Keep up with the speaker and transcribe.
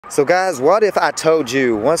So guys, what if I told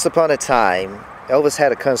you once upon a time Elvis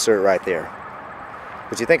had a concert right there?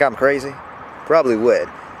 Would you think I'm crazy? Probably would.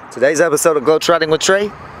 Today's episode of Globetrotting with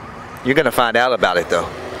Trey, you're gonna find out about it though.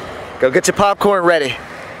 Go get your popcorn ready.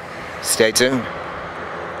 Stay tuned.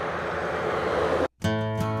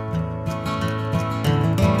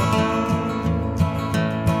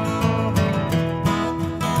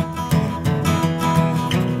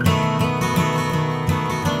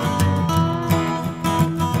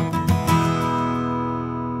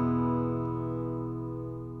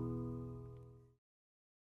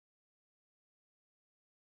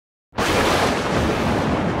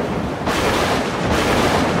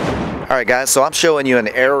 Alright guys, so I'm showing you an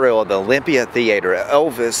aerial of the Olympia Theater.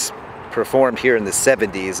 Elvis performed here in the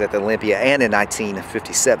 70s at the Olympia and in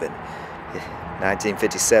 1957.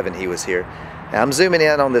 1957 he was here. Now I'm zooming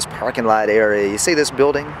in on this parking lot area. You see this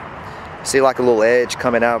building? You see like a little edge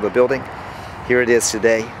coming out of the building? Here it is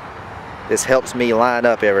today. This helps me line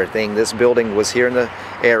up everything. This building was here in the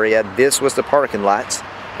area. This was the parking lot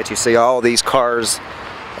that you see all these cars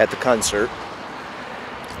at the concert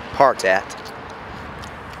parked at.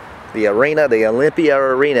 The arena, the Olympia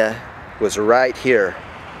Arena, was right here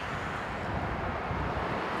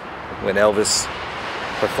when Elvis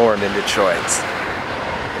performed in Detroit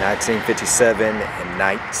in 1957 and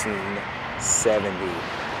 1970.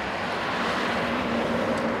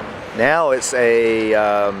 Now it's a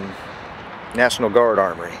National Guard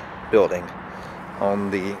Armory building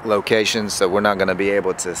on the location, so we're not going to be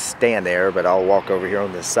able to stand there, but I'll walk over here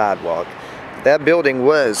on this sidewalk. That building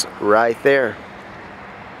was right there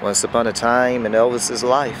once upon a time in Elvis's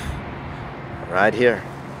life, right here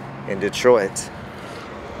in Detroit.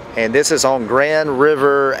 And this is on Grand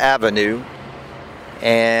River Avenue,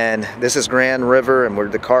 and this is Grand River, and where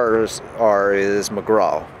the cars are is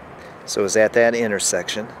McGraw. So it's at that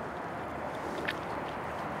intersection.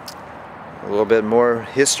 A little bit more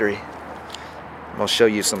history. I'm gonna show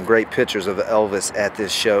you some great pictures of Elvis at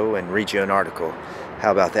this show and read you an article.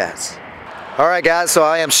 How about that? Alright guys, so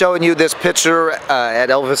I am showing you this picture at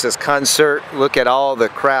Elvis's concert. Look at all the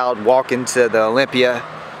crowd walking to the Olympia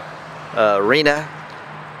Arena.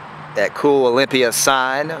 That cool Olympia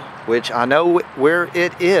sign, which I know where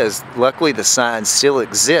it is. Luckily the sign still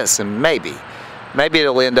exists, and maybe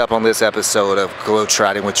it'll end up on this episode of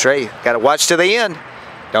Globetrotting with Trey. Gotta watch to the end.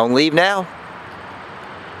 Don't leave now.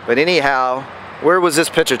 But anyhow, where was this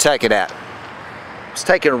picture taken at? It was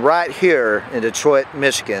taken right here in Detroit,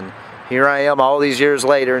 Michigan. Here I am all these years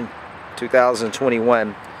later in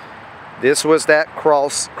 2021. This was that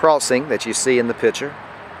crossing that you see in the picture.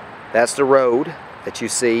 That's the road that you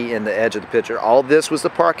see in the edge of the picture. All this was the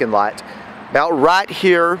parking lot. About right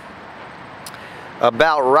here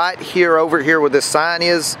over here where the sign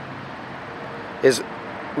is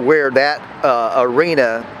where that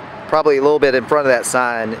arena, probably a little bit in front of that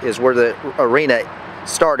sign, is where the arena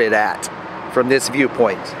started at from this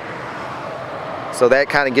viewpoint. So that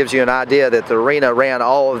kind of gives you an idea that the arena ran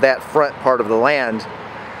all of that front part of the land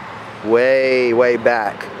way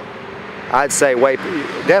back. I'd say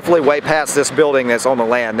definitely way past this building that's on the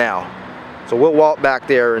land now. So we'll walk back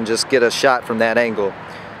there and just get a shot from that angle.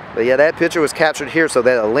 But yeah, that picture was captured here, so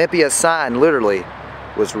that Olympia sign literally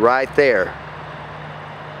was right there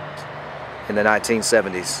in the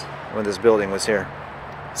 1970s when this building was here.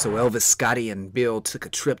 So Elvis, Scotty, and Bill took a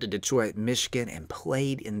trip to Detroit, Michigan and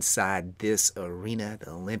played inside this arena,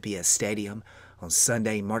 the Olympia Stadium, on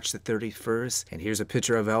Sunday, March the 31st. And here's a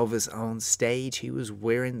picture of Elvis on stage. He was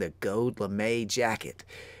wearing the gold lame jacket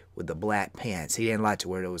with the black pants. He didn't like to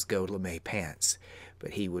wear those gold lame pants,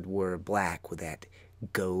 but he would wear black with that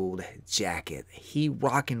gold jacket. He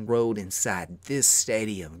rock and rolled inside this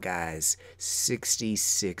stadium, guys,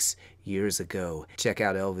 66 years ago. Check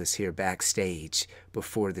out Elvis here backstage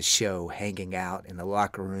before the show, hanging out in the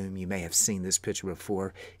locker room. You may have seen this picture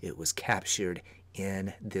before. It was captured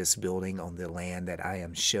in this building on the land that I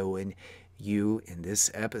am showing you in this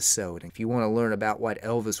episode. And if you want to learn about what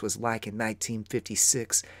Elvis was like in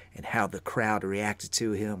 1956 and how the crowd reacted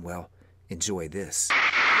to him, well, enjoy this.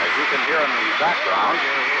 As you can hear in the background,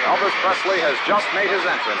 Elvis Presley has just made his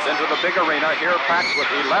entrance into the big arena here, packed with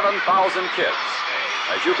 11,000 kids.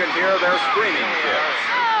 As you can hear, they're screaming kids.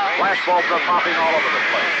 Flashbulbs are popping all over the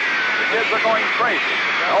place. The kids are going crazy.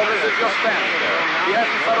 Elvis is just standing there. He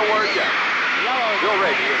hasn't said a word yet. Bill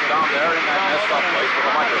Rady is down there in that messed up place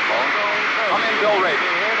with a microphone. Come in, Bill Rady.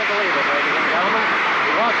 You're here to believe it, ladies and gentlemen.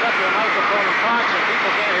 He walks up to a microphone and talks, and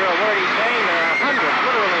people can't hear a word he's saying. There are hundreds,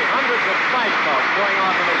 literally hundreds of flashbulbs going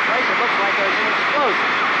off in this place. It looks like there's an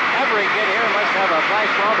explosion. Every kid here must have a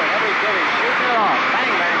flashbulb, and every kid is shooting it off.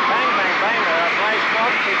 Bang, bang, bang, bang, bang. There are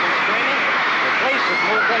flashbulbs, people screaming. The police have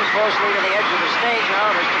moved in closely to the edge of the stage now.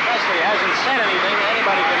 Mr. Presley hasn't said anything that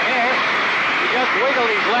anybody can hear. He just wiggled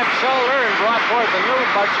his left shoulder and brought forth a new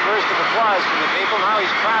burst of applause from the people. Now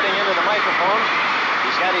he's crowding into the microphone.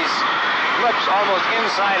 He's got his lips almost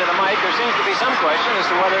inside of the mic. There seems to be some question as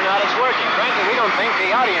to whether or not it's working. Frankly, we don't think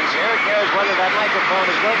the audience here cares whether that microphone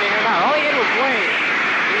is working or not. All he did was wave.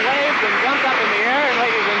 He waved and jumped up in the air, and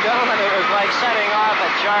ladies and gentlemen, it was like setting off a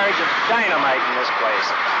charge of dynamite in this place.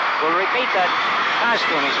 We'll repeat that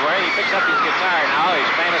costume he's wearing. He picks up his guitar now, his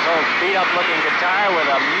famous old beat-up-looking guitar with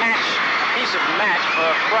a piece of match for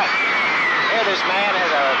a fret. Here this man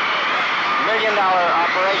has a $1 million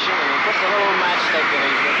operation, and he puts a little matchstick in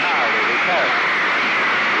his guitar to repair it.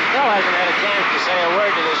 He still hasn't had a chance to say a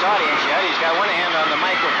word to this audience yet. He's got one hand on the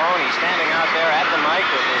microphone. He's standing out there at the mic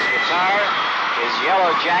with his guitar, his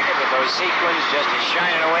yellow jacket with those sequins just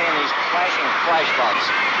shining away in these flashing flashbulbs.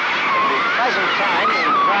 At the present time,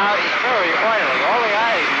 the crowd is very orderly. All the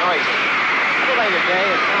eyes noisy. Everybody today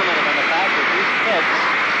has commented on the fact that these kids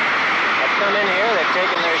have come in here, they've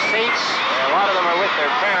taken their seats, a lot of them are with their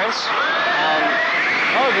parents, and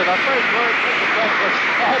those are the first words Mr. Presley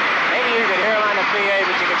said. Maybe you could hear them on the PA,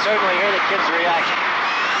 but you could certainly hear the kids' reaction.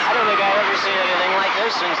 I don't think I've ever seen anything like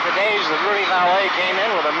this since the days that Rudy Valet came in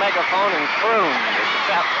with a megaphone and crooned at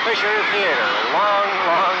the Fisher Theater a long,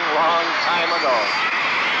 long, long time ago.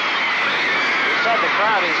 He said the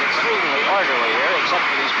crowd is extremely orderly here, except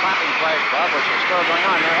for these popping flashbulbs, which are still going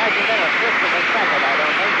on. There hasn't been a fifth of a second, I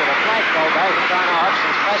don't think, that a flashbulb hasn't gone off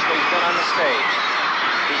since Presley's been on the stage.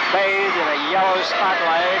 He's bathed in a yellow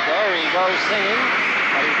spotlight. There he goes singing,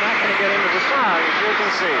 but he's not going to get into the song, as you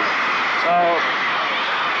can see. So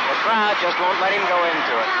the crowd just won't let him go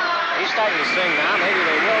into it. He's starting to sing now. Maybe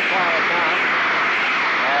they will quiet down.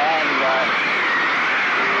 And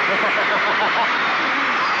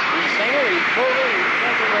he's singing, he's moving, he's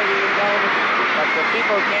singing, ladies and gentlemen. But the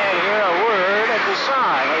people can't hear a word of the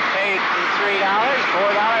song. They paid $3, $4, $5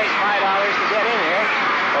 to get in here.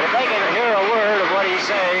 But if they can hear a word of what he's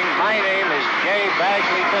saying, my name is Jay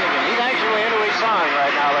Bagley Finnegan. He's actually into his song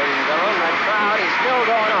right now, ladies and gentlemen. That crowd is still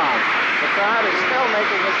going on. The crowd is still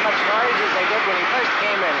making as much noise as they did when he first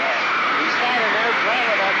came in here. He's standing there playing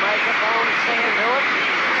with that microphone, singing to it,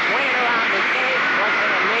 swinging around the stage,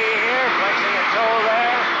 flexing a knee here, flexing a toe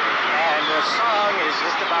there, and the song is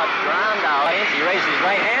just about drowned out. He raised his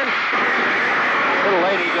right hand. The little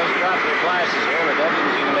lady just dropped her glasses here, but that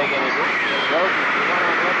didn't seem to make any difference. She went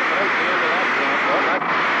on looking right to the end of that song.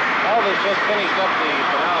 Elvis just finished up the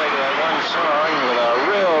finale to that one song with a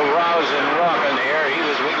real rousing rockin' here. He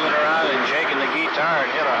was wiggling around and shaking the guitar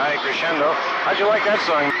and hit a high crescendo. How'd you like that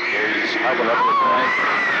song? Here's hugging up with that.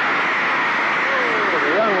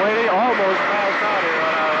 The young lady almost passed out here,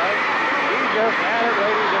 all right. She just had it,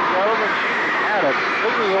 ladies and gentlemen. She had it.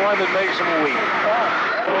 This is the one that makes him weep.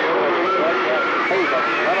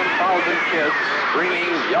 11,000 kids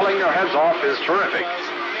screaming, yelling their heads off is terrific.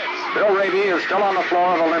 Bill Raby is still on the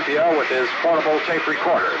floor of Olympia with his portable tape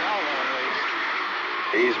recorder.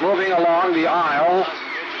 He's moving along the aisle,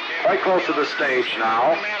 quite close to the stage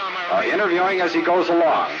now, interviewing as he goes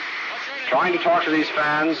along, trying to talk to these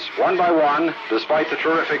fans one by one, despite the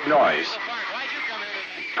terrific noise.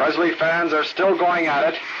 Presley fans are still going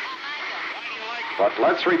at it, but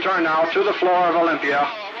let's return now to the floor of Olympia.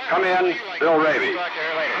 Come in, Bill Raby.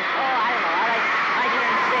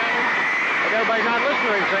 Everybody's not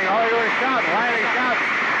listening to him sing. All you are shouting. Why are they shouting?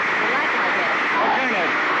 Okay, then.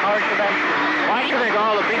 Howard Sebastian. Why do you think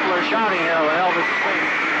all the people are shouting here when Elvis is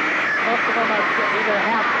singing? Most of them are either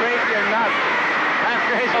half crazy or not. Half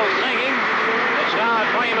crazy singing. It's now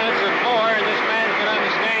 20 minutes to 4, and this man's been on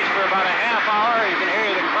the stage for about a half hour. You can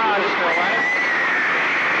hear the crowd is still at it.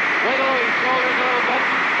 Wiggle his shoulders a little bit.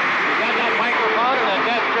 He's got that microphone and a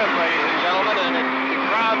dead grip, ladies and gentlemen, and the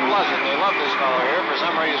crowd loves it. They love this fellow here for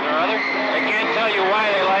some reason or other. They can't tell you why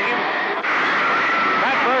they like him.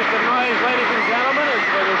 That burst of noise, ladies and gentlemen, is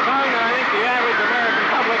for the song that I think the average American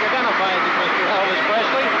public identifies as Mr. Elvis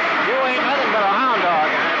Presley. You ain't nothing but a hound dog.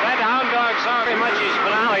 And if that hound dog song very much his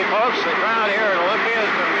finale, folks, the crowd here at Olympia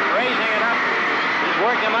has been raising it up. He's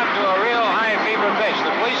worked him up to a real high fever pitch.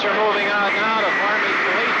 The police are moving out now to form his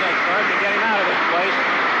police escort to get him out of this place.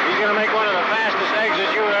 He's going to make one of the fastest exits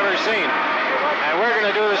you've ever seen. And we're going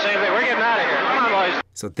to do the same thing. We're getting out of here. Come on, boys.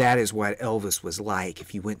 So that is what Elvis was like.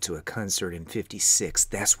 If you went to a concert in '56,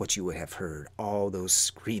 that's what you would have heard. All those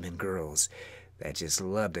screaming girls that just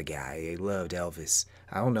loved a guy. They loved Elvis.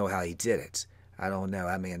 I don't know how he did it. I don't know.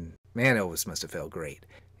 I mean, man, Elvis must have felt great.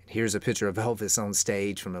 Here's a picture of Elvis on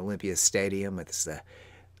stage from Olympia Stadium as the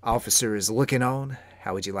officer is looking on.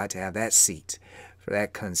 How would you like to have that seat for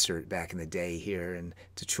that concert back in the day here in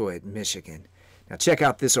Detroit, Michigan? Now check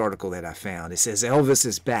out this article that I found. It says Elvis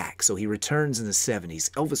is back, so he returns in the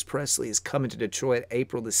 70s. Elvis Presley is coming to Detroit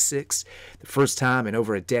April the 6th, the first time in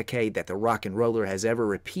over a decade that the rock and roller has ever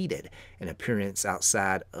repeated an appearance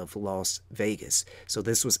outside of Las Vegas. So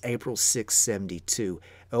this was April 6, 72.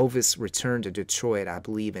 Elvis returned to Detroit, I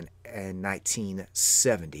believe, in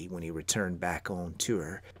 1970 when he returned back on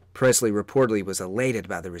tour. Presley reportedly was elated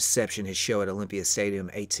by the reception his show at Olympia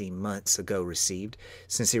Stadium 18 months ago received.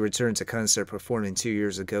 Since he returned to concert performing 2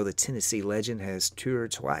 years ago, the Tennessee legend has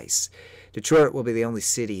toured twice. Detroit will be the only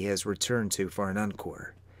city he has returned to for an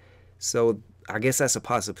encore. So I guess that's a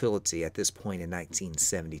possibility at this point in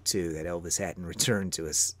 1972 that Elvis hadn't returned to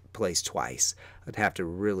his place twice. I'd have to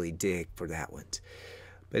really dig for that one.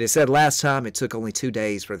 But it said last time it took only 2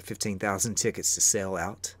 days for the 15,000 tickets to sell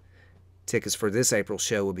out. Tickets for this April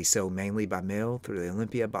show will be sold mainly by mail through the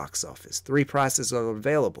Olympia box office. 3 prices are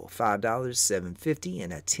available, $5, $7.50,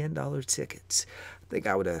 and a $10 ticket. I think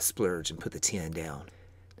I would splurge and put the 10 down.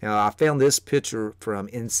 Now, I found this picture from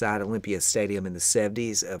inside Olympia Stadium in the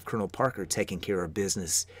 70s of Colonel Parker taking care of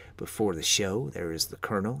business before the show. There is the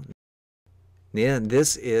Colonel. Then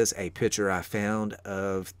this is a picture I found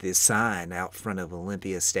of the sign out front of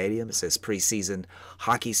Olympia Stadium. It says preseason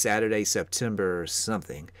hockey Saturday, September or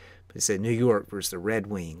something. But it said New York versus the Red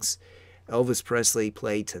Wings. Elvis Presley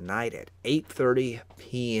played tonight at 8:30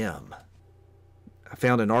 p.m. I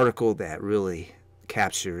found an article that really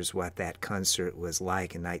captures what that concert was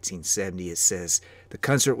like in 1970. It says the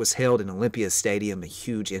concert was held in Olympia Stadium, a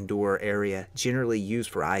huge indoor area generally used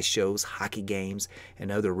for ice shows, hockey games, and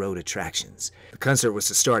other road attractions. The concert was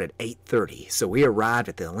to start at 8:30, so we arrived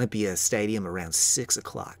at the Olympia Stadium around 6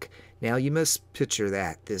 o'clock. Now you must picture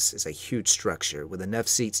that this is a huge structure with enough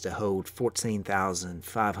seats to hold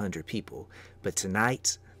 14,500 people, but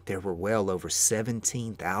tonight there were well over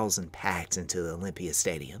 17,000 packed into the Olympia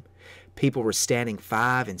Stadium. People were standing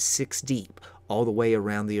 5 and 6 deep all the way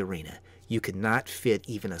around the arena. You could not fit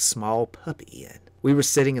even a small puppy in. We were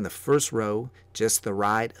sitting in the first row, just to the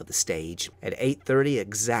right of the stage. At 8:30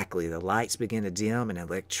 exactly, the lights began to dim and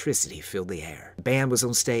electricity filled the air. The band was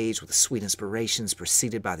on stage with the Sweet Inspirations,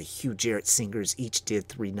 preceded by the Hugh Jarrett singers. Each did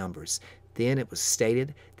 3 numbers. Then it was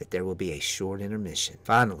stated that there will be a short intermission.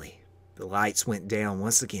 Finally, the lights went down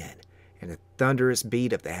once again, and the thunderous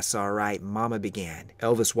beat of That's Alright Mama began.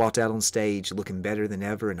 Elvis walked out on stage looking better than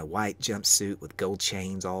ever in a white jumpsuit with gold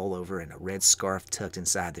chains all over and a red scarf tucked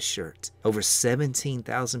inside the shirt. Over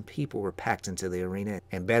 17,000 people were packed into the arena,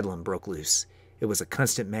 and bedlam broke loose. It was a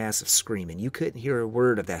constant mass of screaming. You couldn't hear a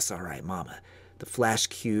word of That's Alright Mama. The flash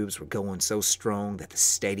cubes were going so strong that the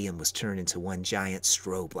stadium was turned into one giant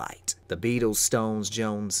strobe light. The Beatles, Stones,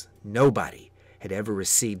 Jones, nobody had ever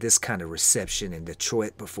received this kind of reception in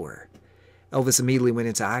Detroit before. Elvis immediately went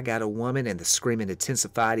into I Got a Woman, and the screaming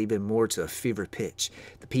intensified even more to a fever pitch.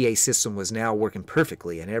 The PA system was now working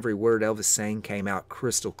perfectly, and every word Elvis sang came out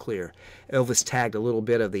crystal clear. Elvis tagged a little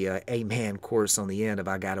bit of the Amen chorus on the end of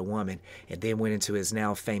I Got a Woman, and then went into his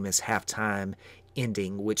now famous halftime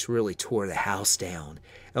ending, which really tore the house down.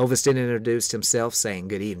 Elvis then introduced himself, saying,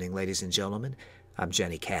 "Good evening, ladies and gentlemen. I'm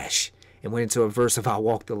Johnny Cash," and went into a verse of I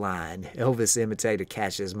Walk the Line. Elvis imitated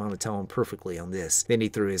Cash's monotone perfectly on this. Then he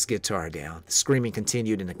threw his guitar down. The screaming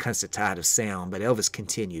continued in a constant tide of sound, but Elvis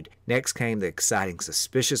continued. Next came the exciting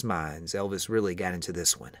Suspicious Minds. Elvis really got into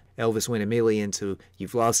this one. Elvis went immediately into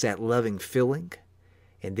You've Lost That Loving Feeling,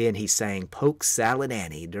 and then he sang Polk Salad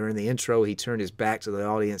Annie. During the intro, he turned his back to the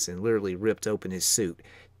audience and literally ripped open his suit,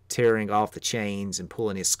 tearing off the chains and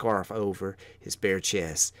pulling his scarf over his bare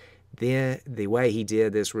chest. Then, the way he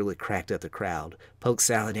did this really cracked up the crowd. Polk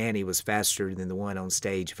Salad Annie was faster than the one on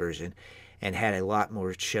stage version and had a lot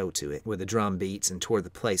more show to it with the drum beats and tore the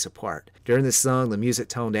place apart. During the song, the music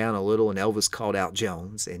toned down a little and Elvis called out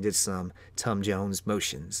Jones and did some Tom Jones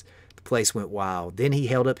motions. The place went wild. Then he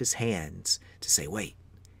held up his hands to say, "Wait,"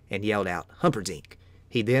 and yelled out, "Humperdinck."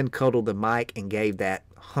 He then cuddled the mic and gave that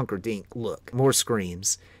hunkerdink look. More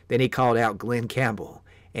screams. Then he called out Glenn Campbell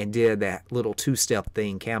and did that little 2-step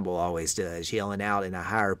thing Campbell always does, yelling out in a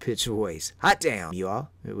higher pitched voice, "Hot damn, y'all."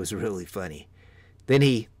 It was really funny. Then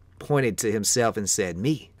he pointed to himself and said,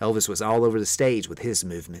 "Me." Elvis was all over the stage with his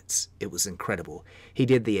movements. It was incredible. He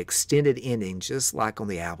did the extended ending just like on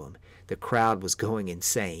the album. The crowd was going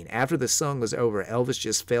insane. After the song was over, Elvis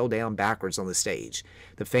just fell down backwards on the stage.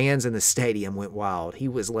 The fans in the stadium went wild. He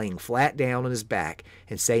was laying flat down on his back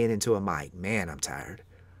and saying into a mic, "Man, I'm tired.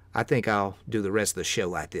 I think I'll do the rest of the show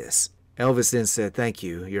like this." Elvis then said, "Thank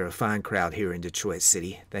you. You're a fine crowd here in Detroit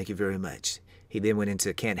City. Thank you very much." He then went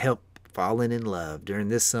into Can't Help fallen in love. During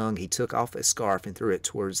this song, he took off a scarf and threw it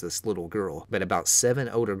towards this little girl, but about 7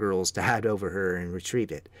 older girls dived over her and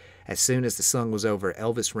retrieved it. As soon as the song was over,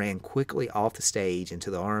 Elvis ran quickly off the stage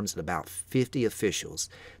into the arms of about 50 officials.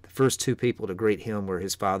 The first 2 people to greet him were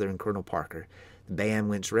his father and Colonel Parker. The band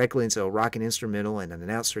went directly into a rocking instrumental, and an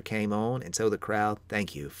announcer came on and told the crowd,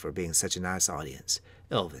 "Thank you for being such a nice audience.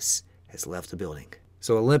 Elvis has left the building."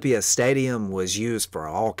 So Olympia Stadium was used for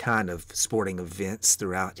all kind of sporting events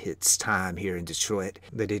throughout its time here in Detroit.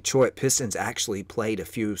 The Detroit Pistons actually played a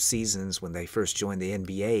few seasons when they first joined the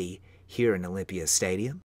NBA here in Olympia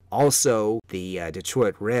Stadium. Also, the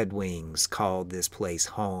Detroit Red Wings called this place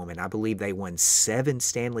home, and I believe they won 7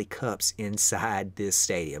 Stanley Cups inside this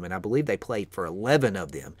stadium, and I believe they played for 11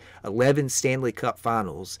 of them. 11 Stanley Cup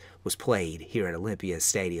Finals was played here at Olympia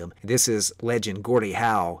Stadium. This is legend Gordie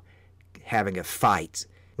Howe having a fight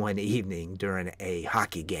one evening during a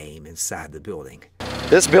hockey game inside the building.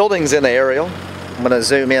 This building's in the aerial. I'm going to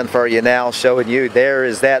zoom in for you now, showing you there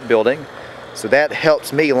is that building. So that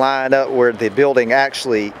helps me line up where the building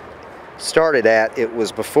actually started at. It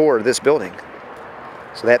was before this building.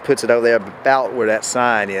 So that puts it over there about where that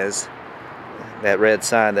sign is, that red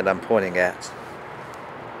sign that I'm pointing at.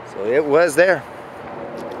 So it was there.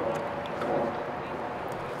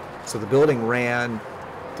 So the building ran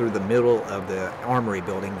through the middle of the Armory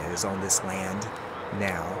building that is on this land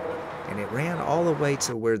now, and it ran all the way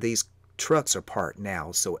to where these trucks are parked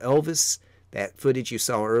now. So Elvis, that footage you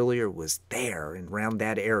saw earlier, was there and around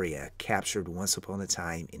that area, captured once upon a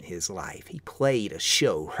time in his life. He played a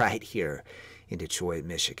show right here in Detroit,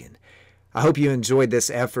 Michigan. I hope you enjoyed this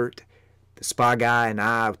effort. The Spa Guy and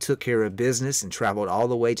I took care of business and traveled all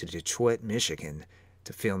the way to Detroit, Michigan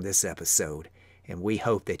to film this episode. And we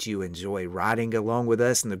hope that you enjoy riding along with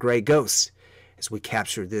us in the Gray Ghost as we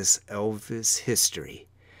capture this Elvis history.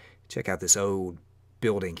 Check out this old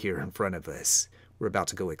building here in front of us. We're about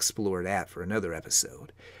to go explore that for another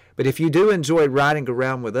episode. But if you do enjoy riding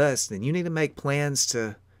around with us, then you need to make plans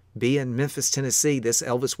to be in Memphis, Tennessee this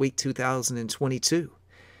Elvis Week 2022.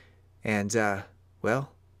 And,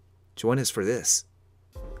 well, join us for this.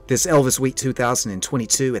 This Elvis Week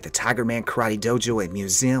 2022 at the Tiger Man Karate Dojo and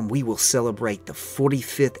Museum, we will celebrate the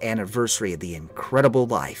 45th anniversary of the incredible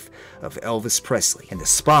life of Elvis Presley. And the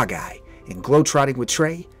Spa Guy and Globetrotting with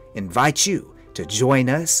Trey invite you to join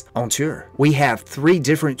us on tour. We have 3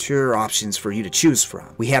 different tour options for you to choose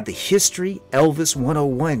from. We have the History Elvis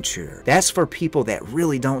 101 tour. That's for people that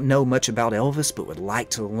really don't know much about Elvis but would like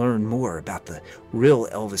to learn more about the real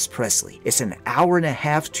Elvis Presley. It's an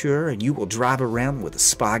hour-and-a-half tour, and you will drive around with a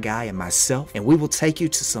Spa Guy and myself, and we will take you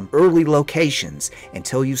to some early locations and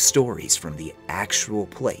tell you stories from the actual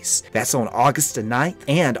place. That's on August the 9th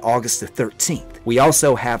and August the 13th. We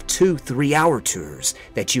also have 2 3-hour tours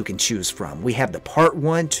that you can choose from. We have the Part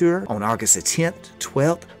 1 tour on August the 10th,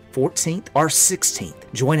 12th, 14th, or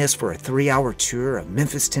 16th. Join us for a 3-hour tour of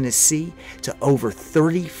Memphis, Tennessee to over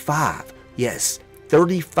 35, yes,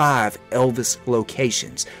 35 Elvis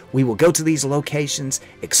locations. We will go to these locations,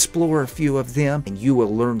 explore a few of them, and you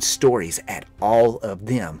will learn stories at all of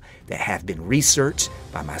them that have been researched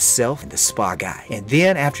by myself and the Spa Guy. And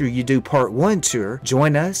then after you do Part 1 tour,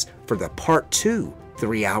 join us for the Part 2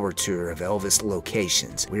 3-hour tour of Elvis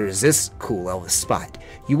locations. Where is this cool Elvis spot?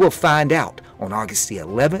 You will find out on August the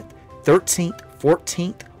 11th, 13th,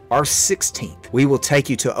 14th, or 16th. We will take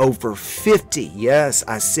you to over 50, yes,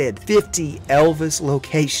 I said 50 Elvis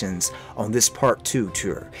locations on this Part 2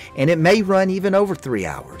 tour. And it may run even over 3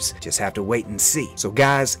 hours. Just have to wait and see. So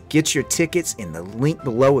guys, get your tickets in the link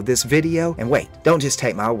below of this video. And wait, don't just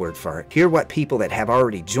take my word for it. Hear what people that have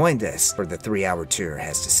already joined us for the 3-hour tour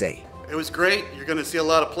has to say. It was great. You're going to see a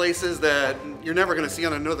lot of places that you're never going to see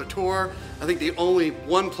on another tour. I think the only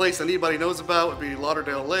one place that anybody knows about would be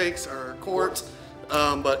Lauderdale Lakes or Courts.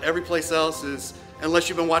 But every place else is, unless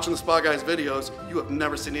you've been watching the Spa Guys videos, you have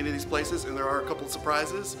never seen any of these places, and there are a couple of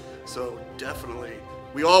surprises. So definitely,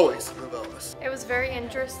 we always love Elvis. It was very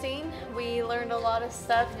interesting. We learned a lot of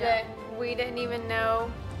stuff that we didn't even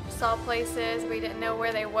know. Saw places we didn't know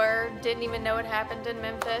where they were, didn't even know it happened in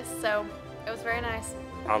Memphis. So it was very nice.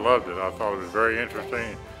 I loved it. I thought it was very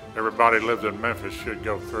interesting. Everybody who lives in Memphis should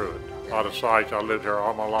go through it. A lot of sites, I lived here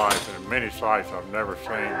all my life, and many sites I've never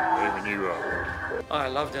seen, even knew of. Oh, I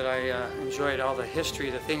loved it. I enjoyed all the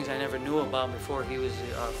history, the things I never knew about before he was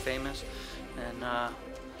famous. And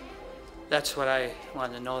that's what I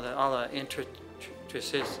wanted to know, that all the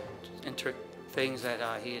things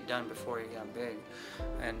that he had done before he got big.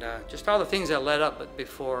 And just all the things that led up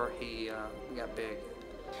before he got big.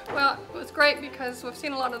 Well, it was great because we've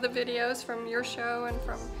seen a lot of the videos from your show and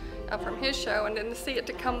from his show, and then to see it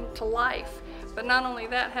to come to life But not only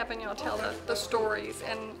that, having y'all tell the stories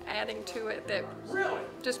and adding to it that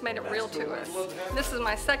just made it real to us. This is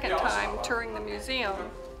my second time touring the museum.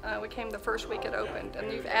 We came the first week it opened,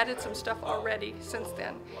 and you've added some stuff already since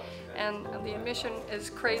then. And the admission is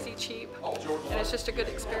crazy cheap, and it's just a good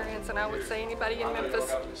experience. And I would say anybody in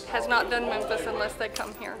Memphis has not done Memphis unless they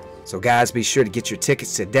come here. So guys, be sure to get your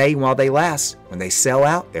tickets today while they last. When they sell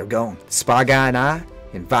out, they're gone. Spa Guy and I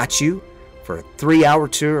invite you for a 3-hour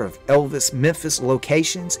tour of Elvis Memphis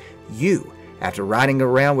locations. You, after riding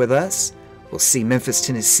around with us, will see Memphis,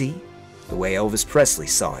 Tennessee the way Elvis Presley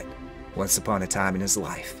saw it once upon a time in his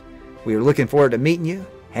life. We are looking forward to meeting you,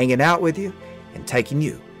 hanging out with you, and taking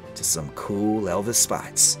you to some cool Elvis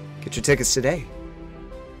spots. Get your tickets today.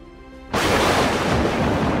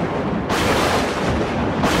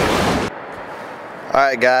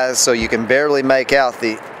 Alright guys, so you can barely make out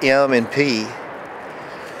the M and P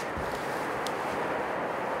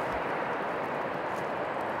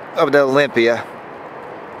of the Olympia.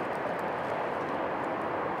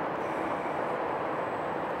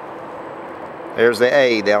 There's the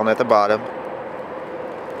A down at the bottom.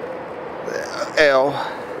 The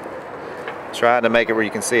L. Trying to make it where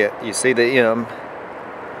you can see it. You see the M.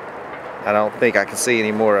 I don't think I can see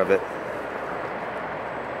any more of it.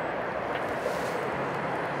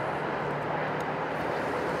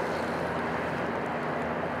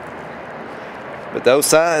 But those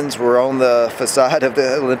signs were on the facade of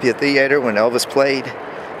the Olympia Theater when Elvis played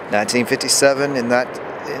 1957. In the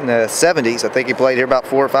 70s, I think he played here about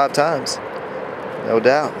 4 or 5 times. No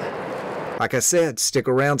doubt. Like I said, stick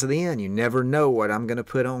around to the end. You never know what I'm going to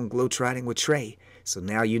put on Globetrotting with Trey. So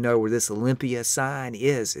now you know where this Olympia sign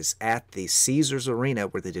is. It's at the Caesars Arena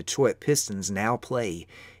where the Detroit Pistons now play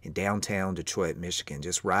in downtown Detroit, Michigan.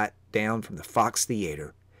 Just right down from the Fox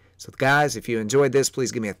Theater. So guys, if you enjoyed this,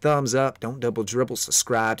 please give me a thumbs up. Don't double dribble.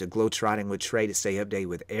 Subscribe to Globetrotting with Trey to stay updated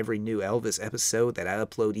with every new Elvis episode that I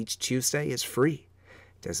upload each Tuesday. It's free.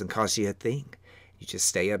 It doesn't cost you a thing. You just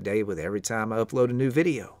stay updated with every time I upload a new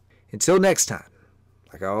video. Until next time,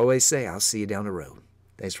 like I always say, I'll see you down the road.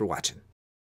 Thanks for watching.